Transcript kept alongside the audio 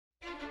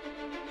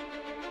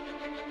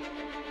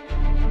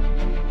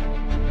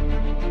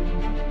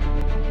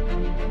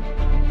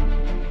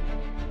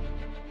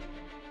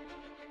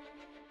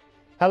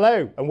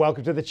Hello and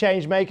welcome to The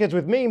Changemakers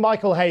with me,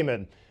 Michael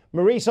Heyman.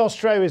 Maurice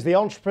Ostro is the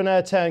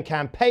entrepreneur turned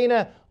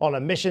campaigner on a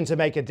mission to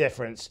make a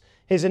difference.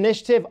 His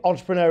initiative,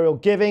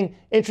 Entrepreneurial Giving,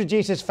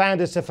 introduces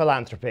founders to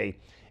philanthropy.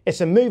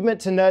 It's a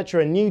movement to nurture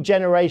a new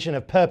generation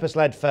of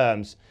purpose-led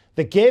firms.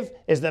 The give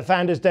is that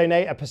founders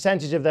donate a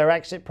percentage of their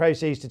exit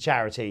proceeds to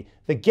charity.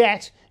 The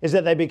get is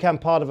that they become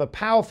part of a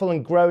powerful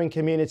and growing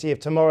community of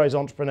tomorrow's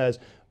entrepreneurs.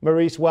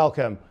 Maurice,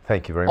 welcome.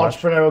 Thank you very much.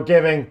 Entrepreneurial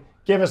Giving,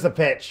 give us the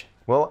pitch.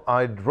 Well,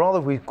 I'd rather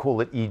we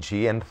call it EG,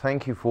 and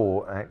thank you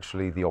for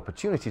actually the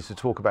opportunity to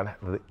talk about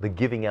the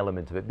giving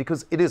element of it,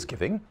 because it is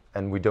giving,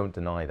 and we don't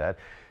deny that.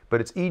 But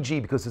it's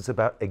EG because it's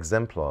about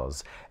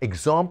exemplars,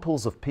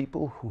 examples of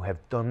people who have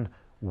done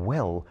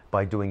well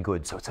by doing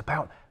good. So it's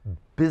about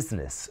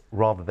business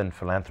rather than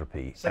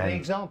philanthropy. So the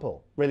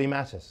example really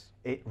matters.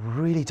 It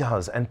really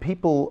does, and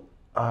people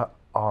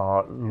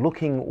are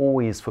looking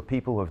always for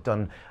people who have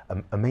done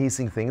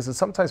amazing things, and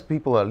sometimes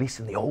people, at least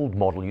in the old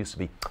model, used to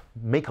be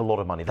make a lot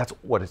of money. That's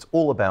what it's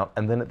all about,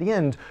 and then at the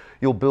end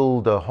you'll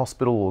build a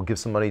hospital or give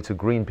some money to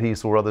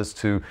Greenpeace or others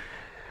to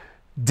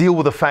deal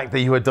with the fact that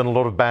you had done a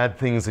lot of bad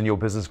things in your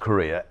business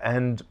career.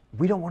 And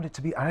we don't want it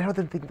to be, I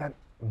don't think that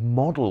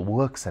model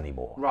works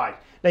anymore. Right.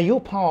 Now you're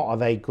part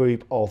of a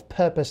group of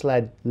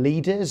purpose-led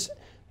leaders,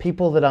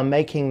 people that are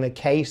making the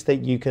case that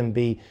you can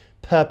be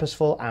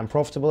purposeful and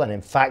profitable, and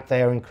in fact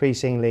they are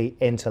increasingly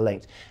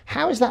interlinked.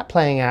 How is that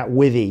playing out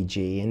with EG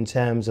in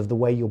terms of the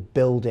way you're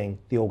building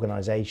the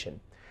organization?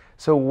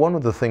 So one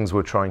of the things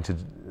we're trying to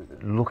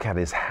look at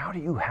is how do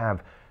you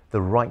have the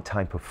right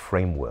type of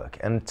framework?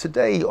 And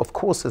today, of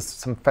course, there's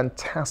some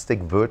fantastic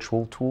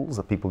virtual tools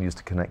that people use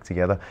to connect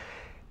together,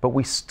 but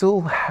we still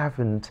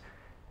haven't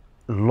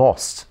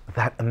lost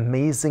that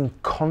amazing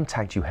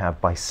contact you have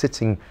by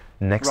sitting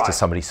next to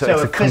somebody. So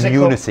it's a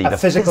community. A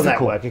physical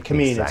network, a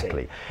community.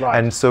 Exactly. Right.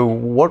 And so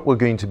what we're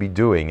going to be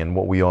doing, and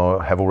what we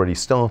have already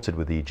started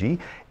with EG,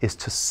 is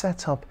to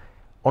set up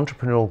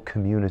entrepreneurial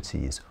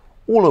communities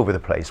all over the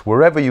place,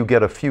 wherever you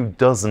get a few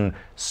dozen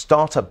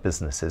startup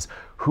businesses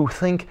who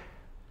think,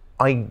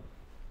 I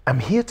am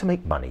here to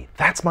make money.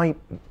 That's my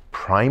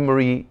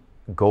primary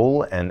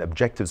goal and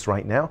objectives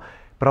right now.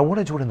 But I want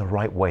to do it in the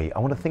right way. I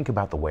want to think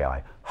about the way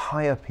I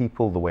hire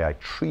people, the way I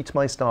treat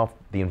my staff,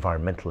 the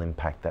environmental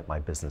impact that my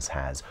business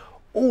has.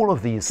 All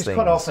of these things.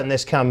 Quite often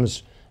this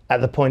comes at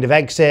the point of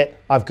exit.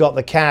 I've got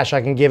the cash,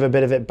 I can give a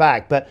bit of it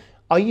back. But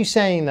are you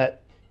saying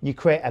that you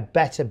create a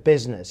better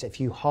business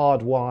if you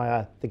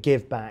hardwire the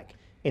give back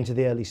into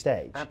the early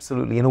stage?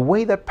 Absolutely, in a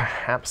way that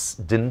perhaps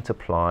didn't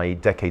apply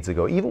decades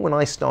ago. Even when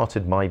I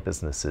started my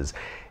businesses,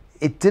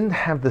 it didn't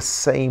have the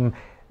same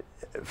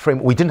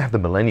frame. We didn't have the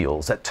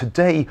millennials that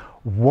today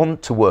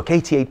want to work,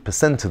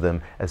 88% of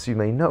them, as you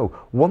may know,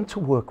 want to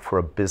work for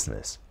a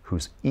business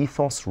whose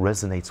ethos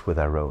resonates with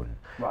our own.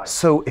 Right.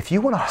 So if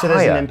you want to hire... So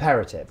there's an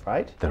imperative,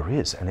 right? There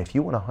is, and if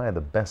you want to hire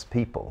the best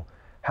people,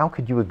 how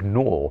could you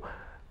ignore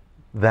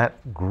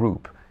that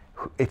group?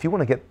 If you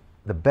want to get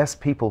the best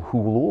people who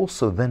will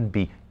also then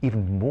be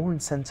even more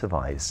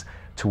incentivized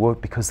to work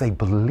because they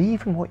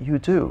believe in what you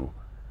do,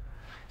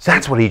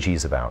 that's what EG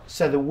is about.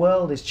 So the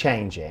world is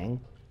changing.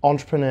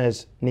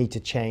 Entrepreneurs need to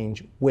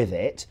change with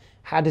it.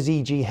 How does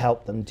EG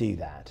help them do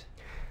that?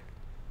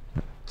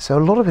 So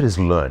a lot of it is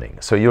learning.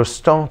 So you're a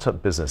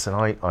startup business, and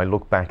I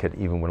look back at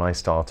even when I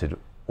started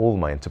all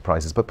my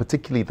enterprises, but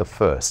particularly the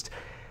first.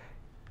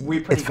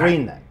 We're pretty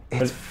green then.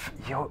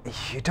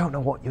 You don't know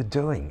what you're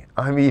doing.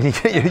 I mean,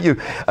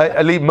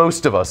 at least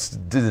most of us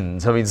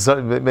didn't. I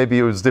mean, maybe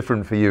it was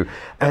different for you.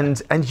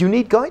 And you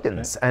need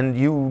guidance, and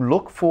you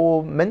look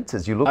for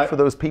mentors. You look for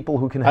those people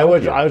who can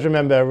help you. I always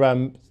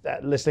remember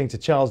listening to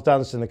Charles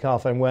Dunstan, the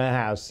Carphone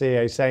Warehouse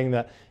CEO, saying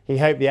that he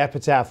hoped the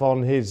epitaph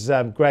on his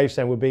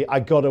gravestone would be, "I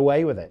got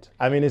away with it."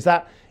 I mean, is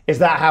that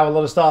how a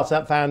lot of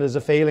startup founders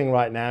are feeling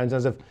right now in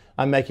terms of,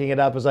 I'm making it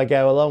up as I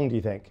go along, do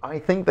you think? I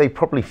think they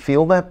probably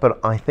feel that, but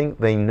I think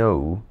they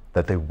know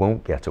that they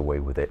won't get away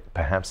with it,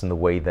 perhaps in the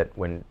way that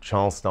when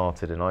Charles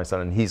started and I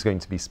started, and he's going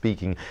to be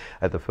speaking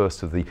at the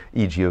first of the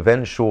EG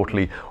event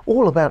shortly,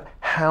 all about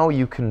how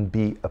you can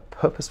be a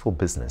purposeful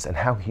business and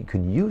how you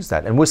can use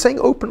that. And we're saying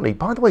openly,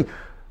 by the way,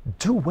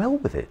 do well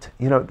with it.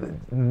 You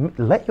know,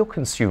 let your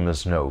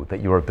consumers know that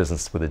you're a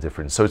business with a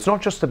difference. So it's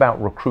not just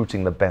about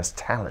recruiting the best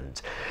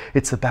talent.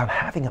 It's about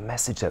having a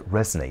message that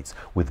resonates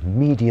with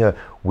media,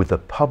 with the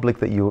public,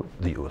 that your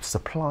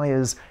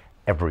suppliers,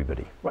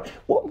 everybody. Right.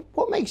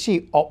 What makes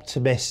you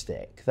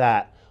optimistic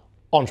that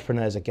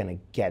entrepreneurs are going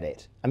to get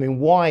it? I mean,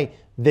 why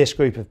this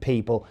group of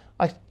people?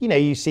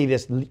 You see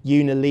this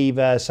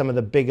Unilever, some of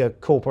the bigger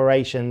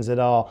corporations that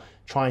are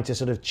trying to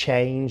sort of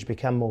change,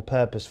 become more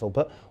purposeful.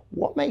 But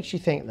what makes you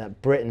think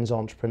that Britain's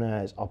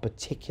entrepreneurs are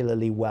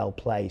particularly well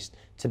placed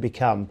to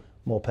become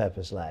more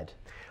purpose-led?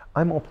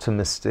 I'm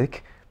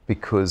optimistic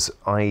because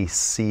I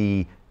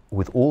see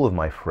with all of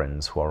my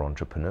friends who are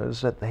entrepreneurs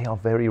that they are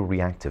very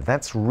reactive.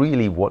 That's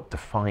really what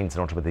defines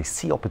an entrepreneur. They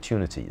see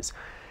opportunities,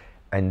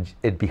 and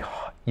you'd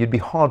be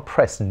hard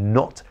pressed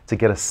not to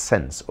get a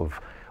sense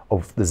of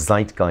the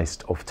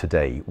zeitgeist of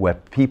today, where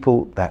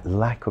people, that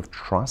lack of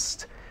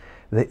trust,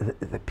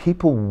 The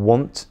people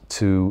want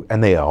to,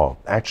 and they are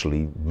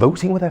actually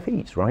voting with their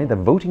feet, right? They're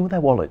voting with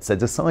their wallets. They're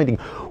deciding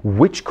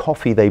which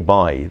coffee they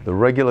buy, the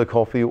regular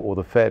coffee or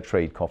the fair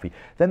trade coffee.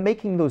 They're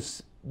making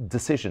those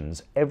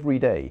decisions every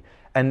day.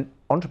 And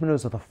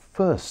entrepreneurs are the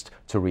first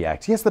to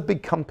react. Yes, the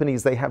big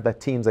companies, they have their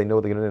teams, they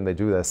know they're going to do, and they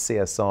do their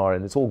CSR,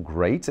 and it's all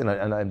great.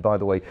 And by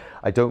the way,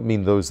 I don't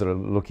mean those that are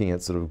looking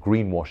at sort of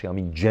greenwashing. I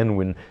mean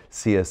genuine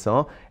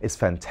CSR. It's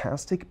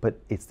fantastic, but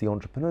it's the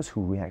entrepreneurs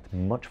who react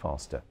much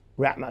faster.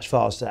 React much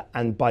faster,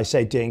 and by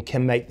so doing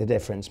can make the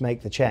difference,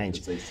 make the change.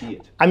 Because they see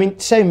it. I mean,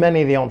 so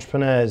many of the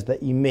entrepreneurs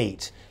that you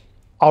meet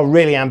are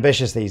really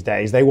ambitious these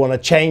days. They want to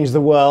change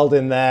the world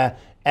in their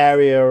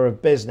area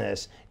of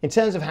business. In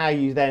terms of how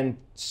you then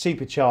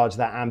supercharge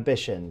that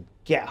ambition,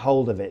 get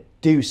hold of it,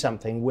 do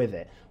something with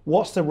it,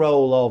 what's the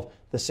role of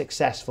the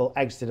successful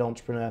exited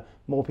entrepreneur,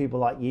 more people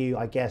like you,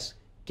 I guess,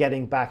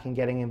 getting back and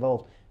getting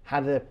involved? How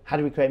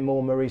do we create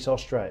more Maurice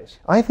Ostros?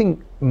 I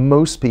think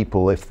most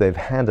people, if they've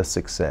had a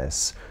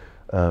success,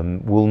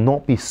 will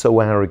not be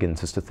so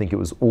arrogant as to think it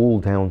was all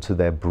down to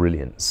their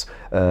brilliance.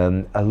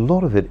 A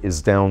lot of it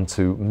is down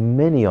to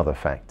many other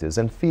factors,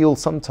 and feel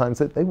sometimes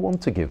that they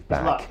want to give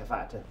back. Is luck a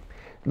factor?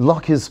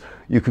 Luck is,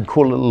 you can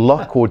call it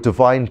luck or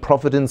divine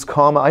providence,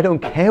 karma, I don't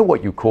care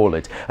what you call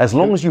it, as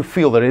long as you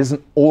feel that it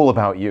isn't all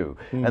about you.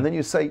 And then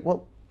you say,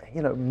 well,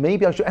 you know,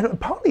 maybe I should, and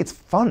partly it's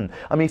fun.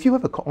 I mean, if you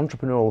have an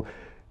entrepreneurial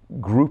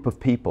group of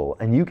people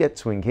and you get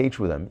to engage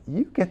with them,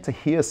 you get to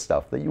hear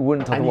stuff that you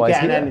wouldn't otherwise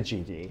hear. And you get an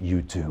energy, do you?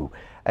 You do.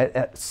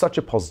 Such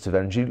a positive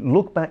energy.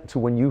 Look back to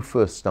when you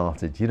first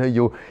started. You know,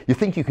 you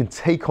think you can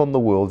take on the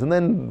world, and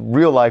then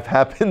real life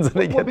happens.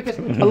 And because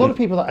a lot of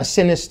people that are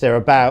sinister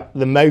about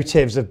the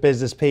motives of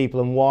business people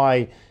and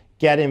why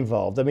get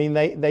involved, I mean,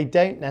 they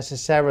don't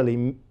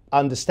necessarily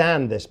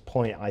understand this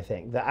point, I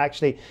think, that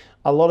actually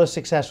a lot of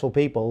successful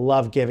people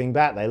love giving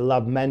back. They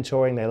love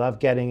mentoring. They love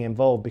getting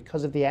involved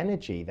because of the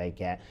energy they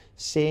get,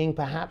 seeing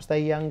perhaps their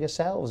younger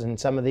selves in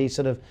some of these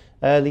sort of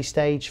early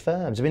stage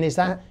firms. I mean, is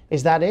that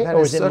it,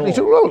 or is it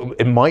more? Well,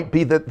 it might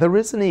be that there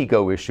is an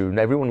ego issue, and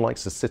everyone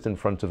likes to sit in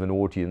front of an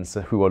audience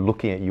who are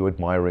looking at you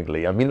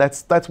admiringly. I mean,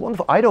 that's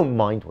wonderful. I don't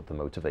mind what the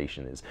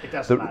motivation is. It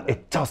doesn't matter.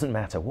 It doesn't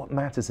matter. What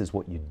matters is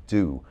what you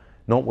do,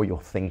 not what you're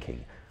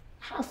thinking.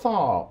 How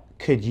far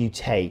could you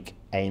take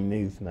a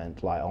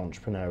movement like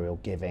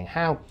entrepreneurial giving?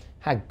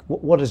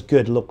 What does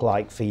good look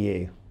like for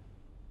you?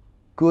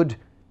 Good,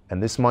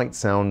 and this might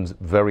sound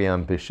very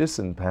ambitious,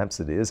 and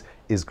perhaps it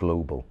is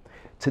global.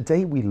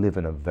 Today we live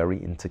in a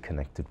very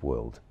interconnected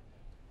world.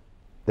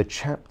 The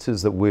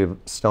chapters that we're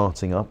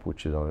starting up,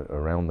 which are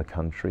around the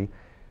country,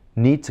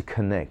 need to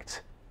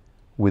connect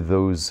with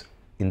those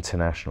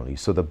internationally.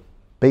 So the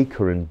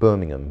baker in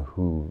Birmingham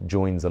who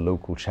joins a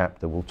local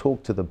chapter will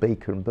talk to the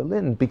baker in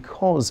Berlin,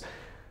 because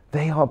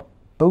they are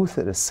both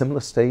at a similar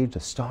stage.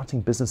 They're starting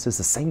businesses,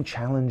 the same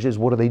challenges.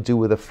 What do they do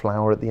with the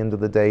flour at the end of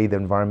the day? The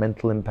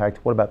environmental impact.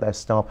 What about their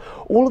staff?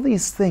 All of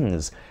these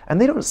things.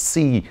 And they don't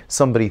see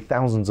somebody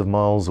thousands of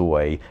miles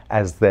away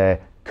as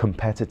their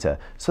competitor.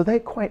 So they're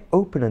quite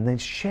open and they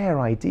share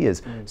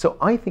ideas. So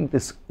I think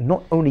this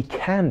not only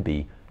can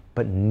be,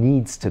 but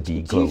needs to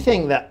be global. Do you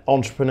think that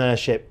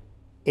entrepreneurship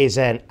is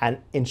an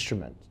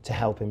instrument to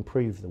help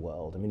improve the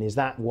world? I mean, is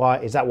that why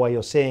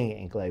you're seeing it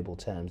in global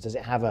terms? Does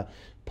it have a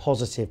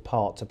positive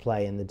part to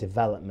play in the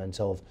development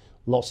of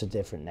lots of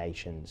different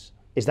nations?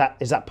 Is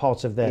that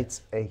part of the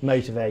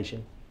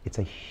motivation? It's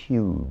a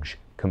huge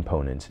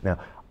component. Now,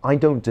 I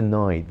don't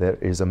deny there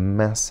is a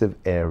massive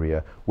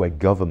area where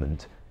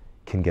government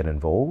can get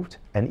involved,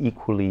 and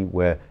equally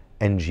where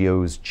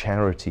NGOs,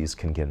 charities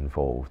can get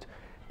involved.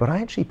 But I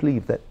actually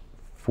believe that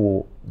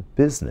for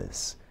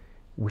business,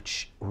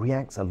 which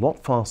reacts a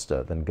lot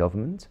faster than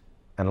government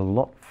and a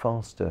lot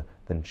faster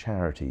than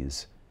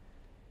charities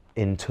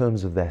in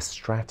terms of their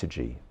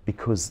strategy,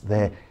 because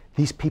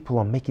these people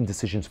are making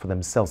decisions for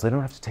themselves. They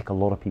don't have to take a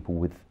lot of people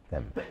with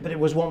them. But it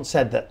was once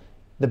said that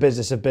the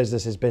business of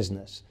business is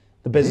business.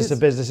 The business of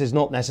business is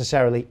not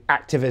necessarily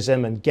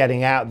activism and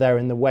getting out there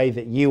in the way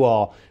that you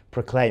are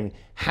proclaiming.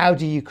 How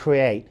do you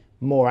create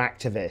more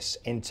activists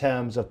in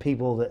terms of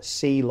people that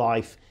see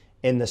life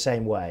in the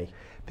same way?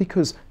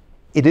 Because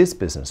it is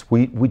business.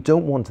 We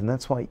don't want, and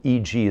that's why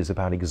EG is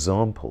about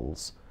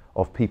examples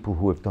of people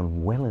who have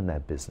done well in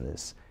their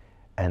business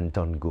and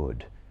done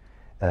good.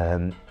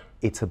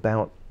 It's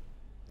about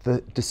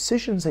the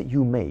decisions that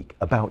you make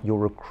about your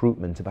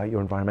recruitment, about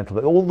your environmental,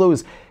 all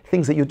those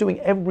things that you're doing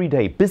every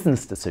day,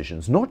 business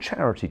decisions, not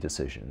charity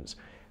decisions,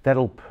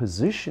 that'll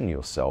position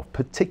yourself,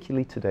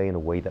 particularly today, in a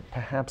way that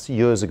perhaps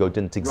years ago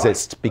didn't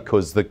exist,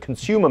 because the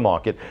consumer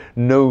market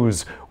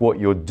knows what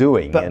you're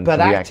doing. But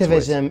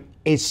activism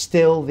is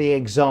still the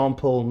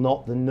example,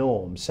 not the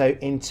norm. So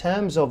in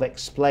terms of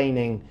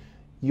explaining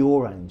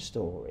your own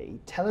story,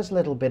 tell us a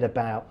little bit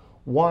about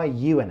why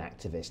you an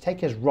activist.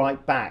 Take us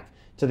right back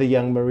to the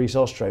young Maurice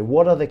Ostro.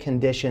 What are the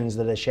conditions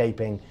that are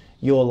shaping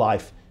your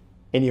life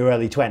in your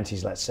early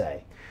 20s, let's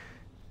say?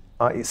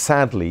 I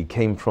sadly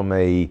came from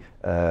a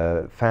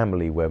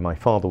family where my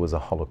father was a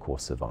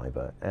Holocaust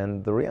survivor.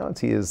 And the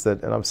reality is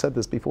that, and I've said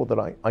this before,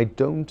 that I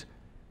don't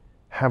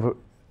have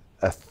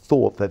a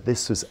thought that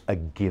this is a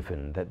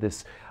given, that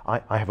this,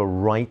 I have a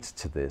right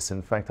to this.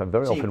 In fact, I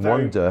very often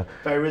wonder...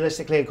 Very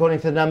realistically, according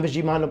to the numbers,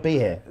 you might not be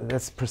here.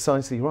 That's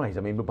precisely right.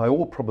 I mean, but by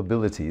all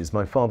probabilities,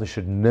 my father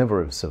should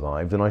never have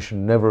survived and I should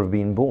never have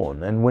been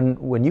born. And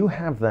when you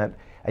have that,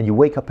 and you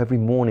wake up every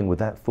morning with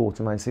that thought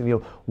in mind, saying, you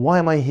know, why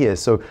am I here?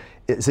 So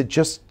is it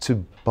just to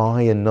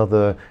buy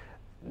another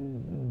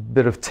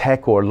bit of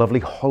tech or a lovely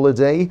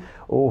holiday,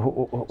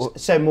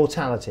 so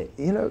mortality,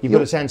 you know, you've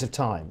got a sense of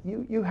time.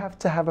 You have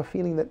to have a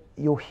feeling that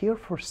you're here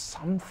for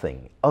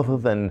something other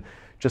than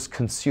just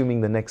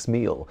consuming the next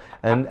meal,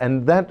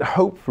 and that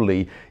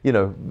hopefully, you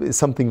know, is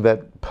something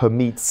that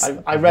permeates.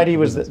 I read he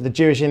was the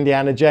Jewish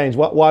Indiana Jones.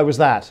 Why was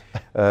that?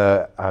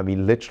 I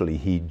mean, literally,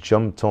 he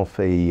jumped off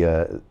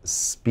a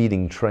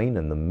speeding train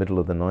in the middle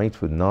of the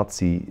night with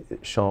Nazi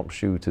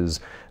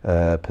sharpshooters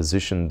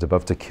positioned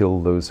above to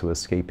kill those who were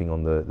escaping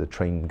on the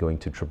train going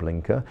to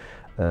Treblinka.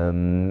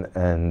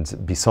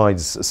 And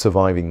besides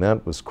surviving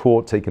that, was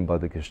caught, taken by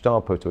the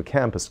Gestapo to a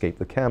camp, escaped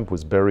the camp,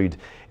 was buried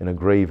in a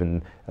grave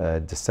in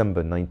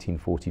December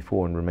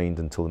 1944 and remained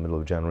until the middle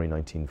of January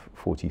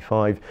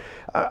 1945.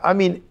 I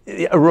mean,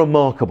 a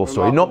remarkable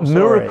story, not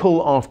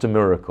miracle after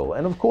miracle.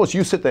 And of course,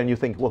 you sit there and you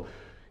think, well,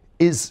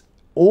 is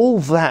all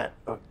that,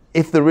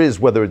 if there is,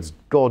 whether it's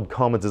God,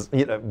 karma,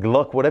 you know,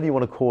 luck, whatever you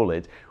want to call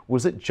it,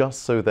 was it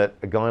just so that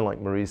a guy like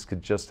Maurice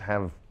could just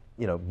have,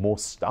 you know, more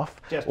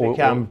stuff? Just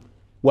become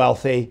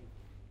wealthy?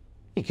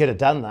 He could have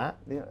done that.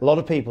 Yeah. A lot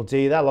of people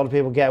do that. A lot of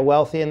people get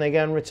wealthy and they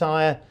go and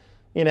retire,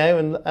 you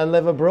know, and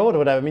live abroad or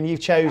whatever. I mean,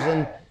 you've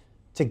chosen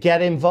to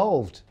get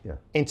involved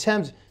in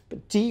terms,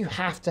 but do you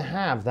have to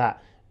have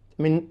that?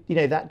 I mean, you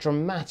know, that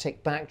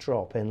dramatic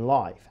backdrop in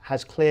life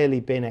has clearly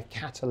been a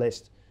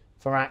catalyst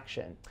for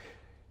action.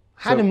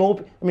 How do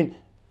more, I mean,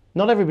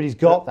 not everybody's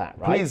got that,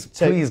 right?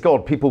 Please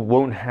God, people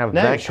won't have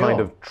that kind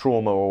of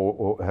trauma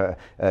or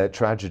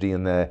tragedy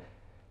in their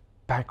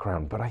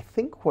background. But I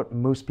think what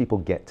most people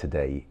get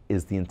today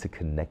is the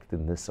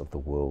interconnectedness of the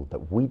world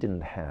that we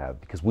didn't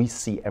have, because we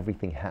see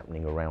everything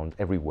happening around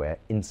everywhere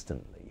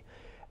instantly.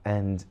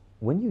 And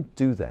when you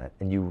do that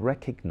and you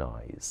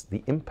recognize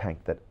the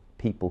impact that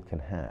people can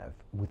have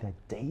with their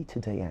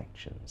day-to-day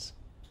actions.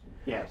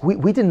 Yes.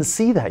 We didn't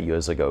see that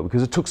years ago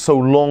because it took so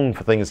long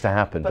for things to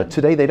happen, but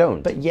today they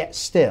don't. But yet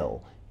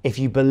still, if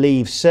you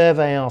believe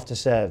survey after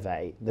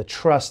survey, the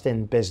trust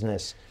in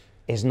business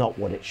is not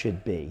what it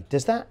should be.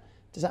 Does that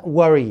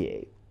worry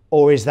you?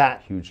 Or is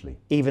that hugely?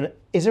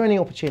 Is there any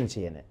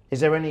opportunity in it? Is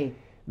there any,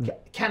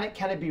 can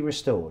it be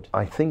restored?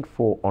 I think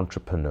for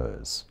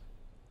entrepreneurs,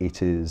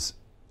 it is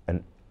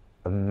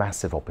a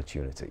massive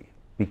opportunity,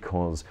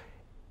 because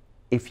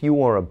if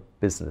you are a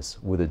business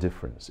with a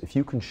difference, if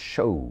you can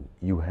show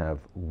you have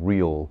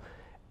real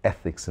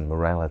ethics and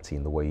morality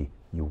in the way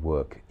you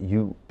work,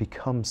 you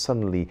become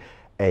suddenly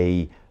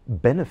a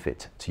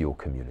benefit to your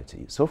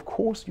community. So of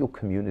course your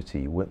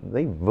community, when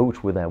they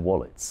vote with their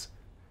wallets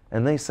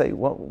and they say,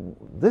 well,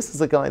 this is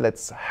a guy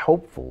that's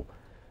helpful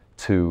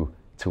to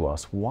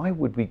us, why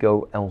would we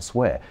go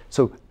elsewhere?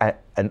 So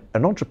an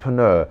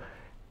entrepreneur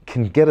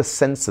can get a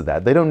sense of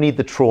that. They don't need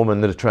the trauma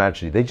and the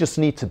tragedy. They just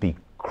need to be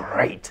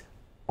great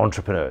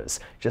entrepreneurs.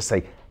 Just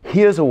say,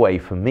 here's a way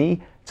for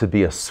me to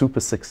be a super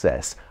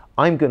success.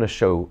 I'm going to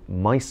show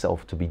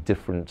myself to be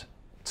different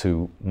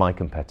to my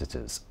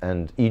competitors.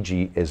 And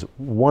EG is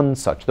one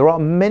such. There are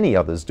many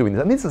others doing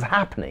this. I mean, this is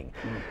happening.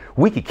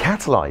 We could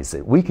catalyze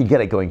it. We could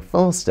get it going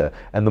faster.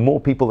 And the more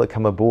people that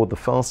come aboard, the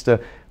faster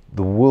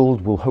the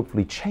world will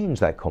hopefully change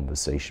that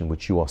conversation,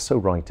 which you are so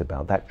right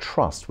about, that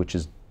trust, which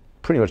has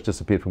pretty much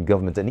disappeared from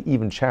government and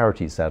even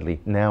charities, sadly.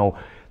 Now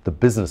the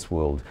business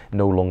world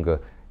no longer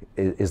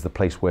is the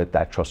place where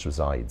that trust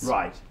resides.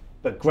 Right,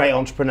 but great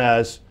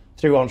entrepreneurs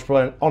through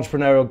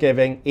entrepreneurial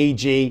giving,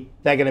 e.g.,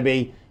 they're going to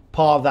be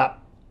part of that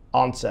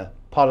answer,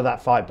 part of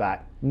that fight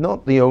back.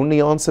 Not the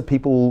only answer.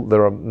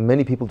 There are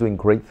many people doing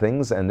great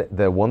things and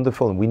they're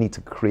wonderful, and we need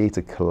to create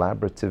a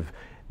collaborative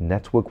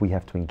network. We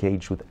have to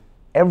engage with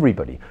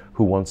everybody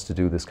who wants to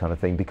do this kind of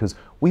thing, because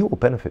we all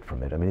benefit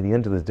from it. I mean, at the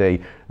end of the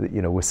day,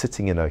 you know, we're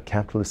sitting in a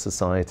capitalist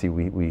society.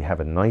 We have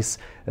a nice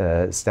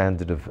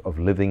standard of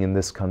living in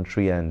this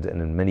country and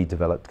in many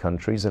developed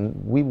countries, and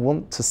we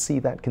want to see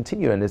that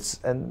continue.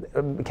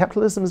 And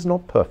capitalism is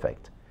not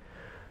perfect,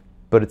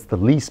 but it's the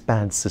least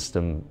bad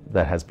system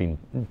that has been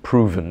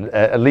proven,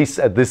 at least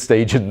at this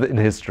stage in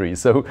history.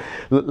 So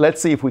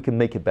let's see if we can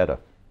make it better.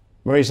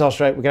 Maurice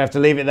Ostro, we're going to have to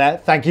leave it there.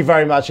 Thank you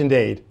very much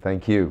indeed.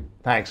 Thank you.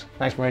 Thanks.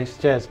 Thanks, Maurice.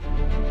 Cheers.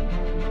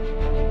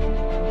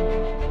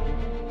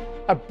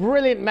 A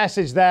brilliant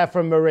message there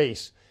from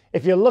Maurice.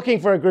 If you're looking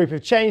for a group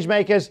of change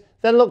makers,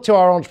 then look to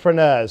our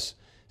entrepreneurs.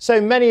 So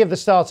many of the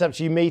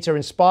startups you meet are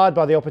inspired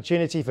by the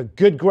opportunity for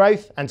good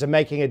growth and to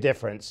making a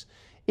difference.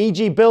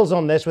 EG builds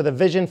on this with a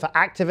vision for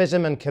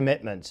activism and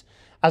commitment.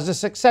 As a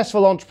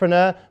successful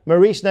entrepreneur,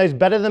 Maurice knows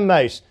better than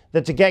most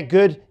that to get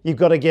good, you've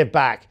got to give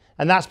back.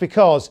 And that's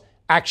because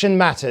action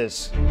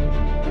matters.